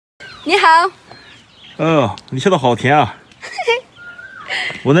你好。哦，你笑得好甜啊！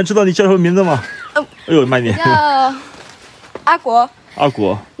我能知道你叫什么名字吗？哎呦，慢点。叫阿果。阿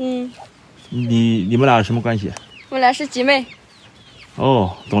果。嗯。你们俩什么关系？我俩是姐妹。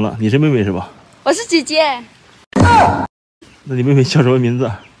哦，懂了，你是妹妹是吧？我是姐姐。那你妹妹叫什么名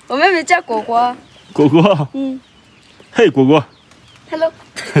字？我妹妹叫果果。果果。嗯。嘿，果果。Hello。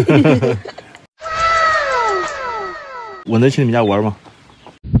我能去你们家玩吗？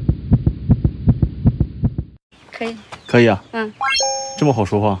可以。可以啊。嗯。这么好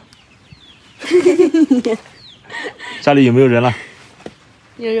说话。家里有没有人了？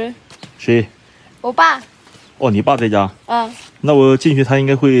有人。谁？我爸。哦，你爸在家。嗯。那我进去，他应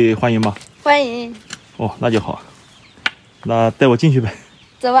该会欢迎吧？欢迎。哦，那就好。那带我进去呗。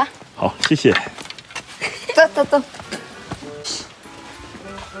走吧。好，谢谢。走走走。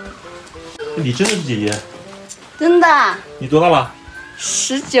你真的是姐姐？真的。你多大了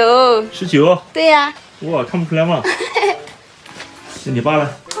？19。19？对呀。哇，看不出来嘛。那你爸呢？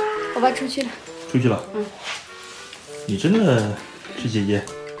我爸出去了。出去了。嗯。你真的是姐姐？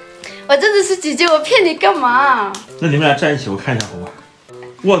我真的是姐姐，我骗你干嘛？那你们俩站一起，我看一下好吗？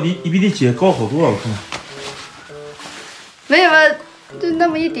哇，你比你姐高好多啊！我看看。没有吧，就那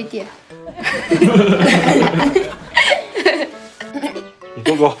么一点点。你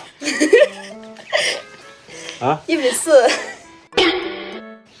多高？啊？104。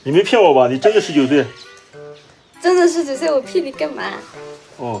你没骗我吧？你真的19岁？真的19岁，我骗你干嘛？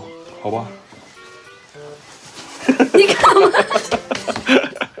哦，好吧。你干嘛？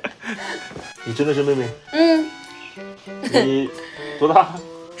你真的是妹妹？嗯。你多大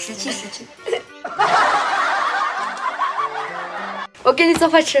？17。我给你做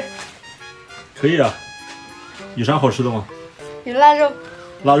饭吃。可以啊。有啥好吃的吗？有腊肉。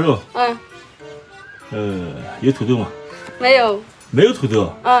腊肉？嗯。有土豆吗？没有。没有土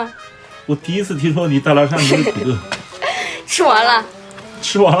豆？嗯。我第一次听说你大凉山没有土豆。吃完了。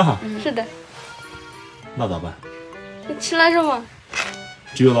吃完了？是的。那咋办？吃腊肉吗？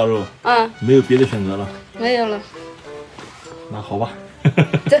只有腊肉。嗯。没有别的选择了。没有了。那好吧。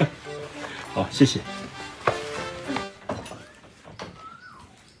走。好，谢谢。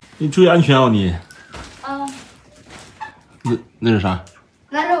你注意安全哦，你。啊。那是啥？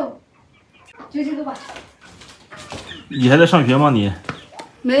腊肉。就这个吧。你还在上学吗？你？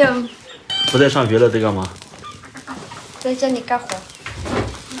没有。不在上学了，在干嘛？在家里干活。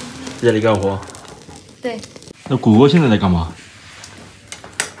在家里干活。对。那果果现在在干嘛？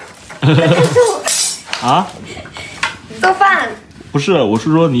啊？做饭。不是，我是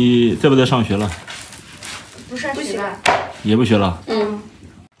说你在不在上学了？不上学了。也不学了。嗯。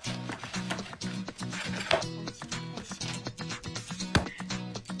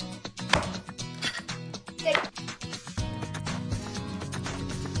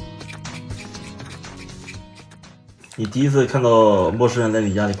你第一次看到陌生人来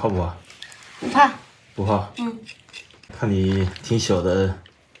你家，你怕不怕？不怕。不怕。嗯。看你挺小的，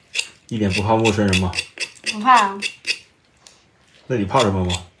一点不怕陌生人吗？不怕。那你怕什么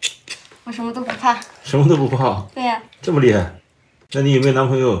吗？我什么都不怕。什么都不怕？对呀。这么厉害？那你有没有男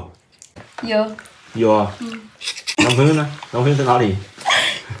朋友？有。有啊。嗯。男朋友呢？男朋友在哪里？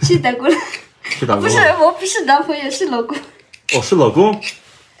去打工了。去打工了？不是，我不是男朋友，是老公。哦，是老公。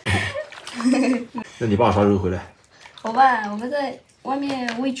那你爸啥时候回来？我爸，我们在外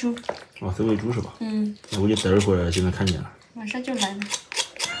面喂猪。哦，在喂猪是吧？嗯。那我就等一会儿就能看见了。马上就来了。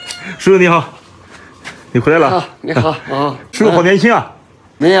叔叔你好，你回来了。啊，你好啊，叔叔好年轻啊。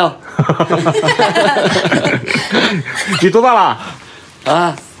没有。你多大了？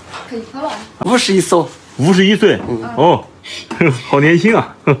啊，51岁。51岁。哦，好年轻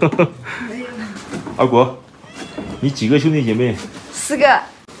啊。阿果，你几个兄弟姐妹？4个，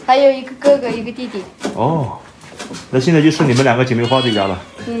还有一个哥哥，一个弟弟。哦，那现在就剩你们2个姐妹花在家了。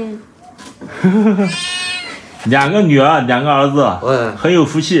嗯。2个女儿，2个儿子，很有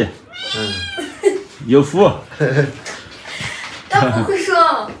福气。有福。他不会说。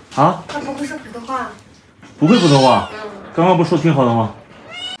啊？他不会说普通话。不会普通话？刚刚不说挺好的吗？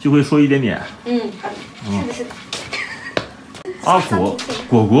就会说一点点。是的，是的。阿果，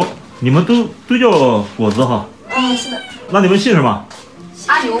果果，你们都叫果子哈？是的。那你们姓什么？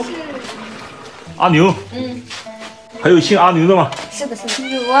阿牛。阿牛。还有姓阿牛的吗？是的，是的。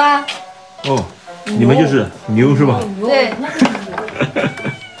有啊。哦，你们就是牛是吧？对。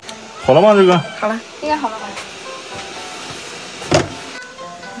好了吗？这个？好了，应该好了吧？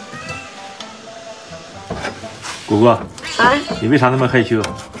果果。啊？你为啥那么害羞？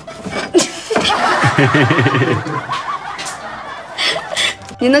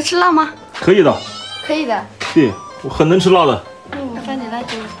你能吃辣吗？可以的。可以的。对，我很能吃辣的。我放点辣椒。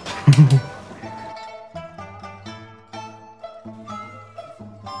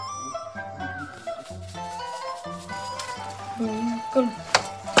够了。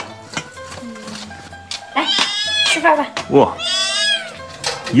来，吃饭吧。哇，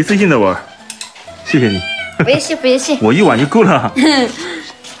一次性的碗，谢谢你。不客气，不客气。我一碗就够了。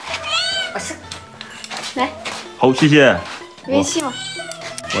我吃。来，好，谢谢。不客气嘛。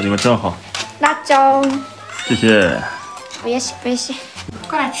哇，你们真好。辣椒。谢谢。不客气，不客气。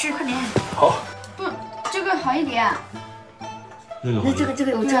过来吃，快点。好。不，这个好一点。那个。那这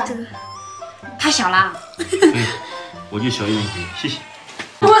个，我这个太小了。我就小一点点，谢谢。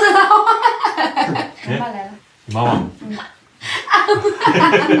我的妈妈来了。你妈妈。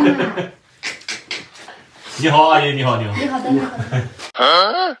你好，阿姨，你好，你好。你好的，你好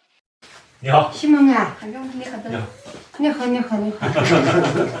的。你好。西蒙啊，你好的。你好，你好，你好。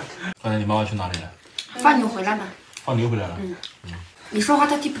刚才你妈妈去哪里了？放牛回来了。放牛回来了。你说话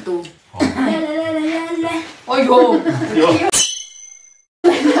他听不懂。来。哎呦。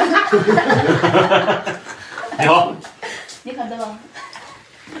你好。你好的吧？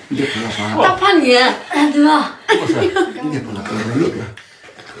大胖女，对吧？不是。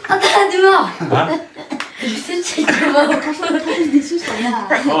对吧？啊？你是姐姐吗？他说你是谁呀？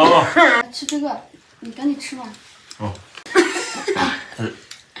哦。吃这个，你赶紧吃吧。哦。他是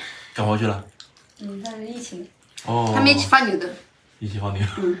干活去了？他是疫情。哦。他们一起放牛的。一起放牛。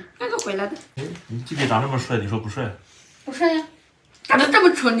刚刚回来的。哎，你弟弟长这么帅，你说不帅？不帅呀。长得这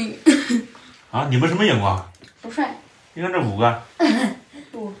么纯你。啊，你们什么眼光？不帅。你看这5个。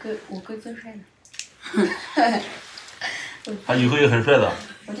我哥最帅的。他以后也很帅的。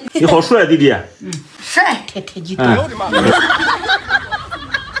你好帅，弟弟。帅，太激动。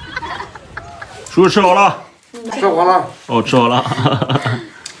叔叔吃好了。吃好了。哦，吃好了。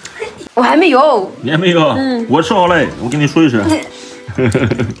我还没有。你还没有？我吃好了，我跟你说一声。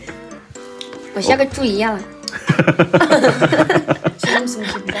我像个猪一样了。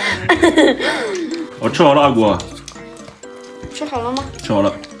我吃好了，阿果。吃好了吗？吃好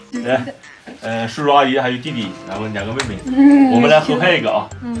了。来，叔叔阿姨还有弟弟，然后2个妹妹，我们来合拍一个啊。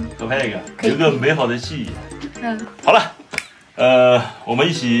合拍一个，有个美好的记忆。好了，我们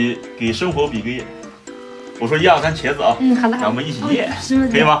一起给生活比个耶。我说1、2、3，茄子啊。好的。让我们一起耶，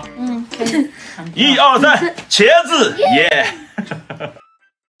可以吗？可以。 1、2、3，茄子耶！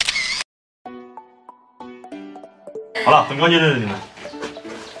好了，很高兴认识你们。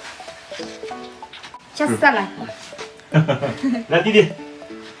下次再来。来，弟弟，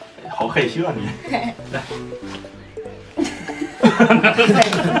好害羞啊你。来。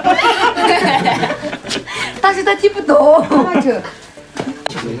但是他听不懂。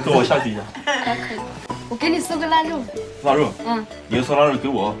跟我下去一下。我给你送个腊肉。腊肉。你要送腊肉给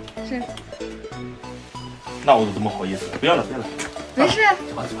我。是。那我怎么好意思？不要了，不要了。没事。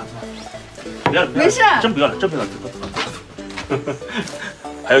走吧。不要了，没事。真不要了，走。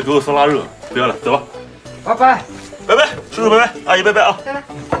还要给我送腊肉，不要了，走吧。拜拜。拜拜，叔叔拜拜，阿姨拜拜啊。拜拜。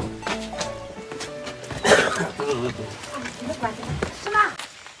走。是吗？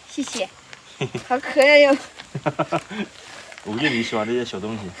谢谢。好可爱哟。我估计你喜欢这些小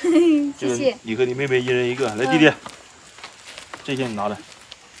东西。谢谢。你和你妹妹1人1个，来弟弟，这些你拿着，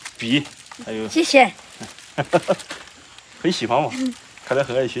笔还有。谢谢。很喜欢嘛，看来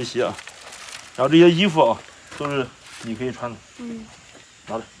很爱学习啊。然后这些衣服啊，都是你可以穿的。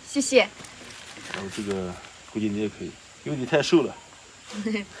拿着。谢谢。然后这个估计你也可以，因为你太瘦了。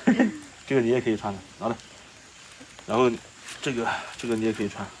这个你也可以穿的，拿着。然后这个你也可以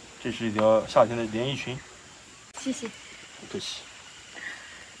穿，这是一条夏天的连衣裙。谢谢。不客气。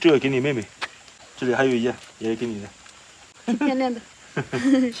这个给你妹妹，这里还有一件也给你的。挺漂亮的。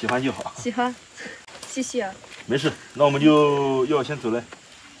喜欢就好。喜欢。谢谢啊。没事，那我们就要先走了。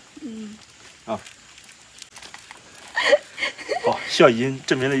啊。好，笑已经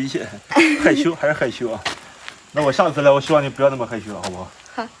证明了一切，害羞还是害羞啊。那我下次来，我希望你不要那么害羞了，好不好？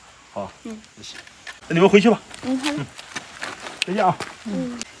好。好。行。那你们回去吧。好的。再见啊。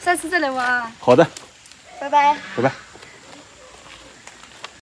下次再来玩啊。好的。拜拜。拜拜。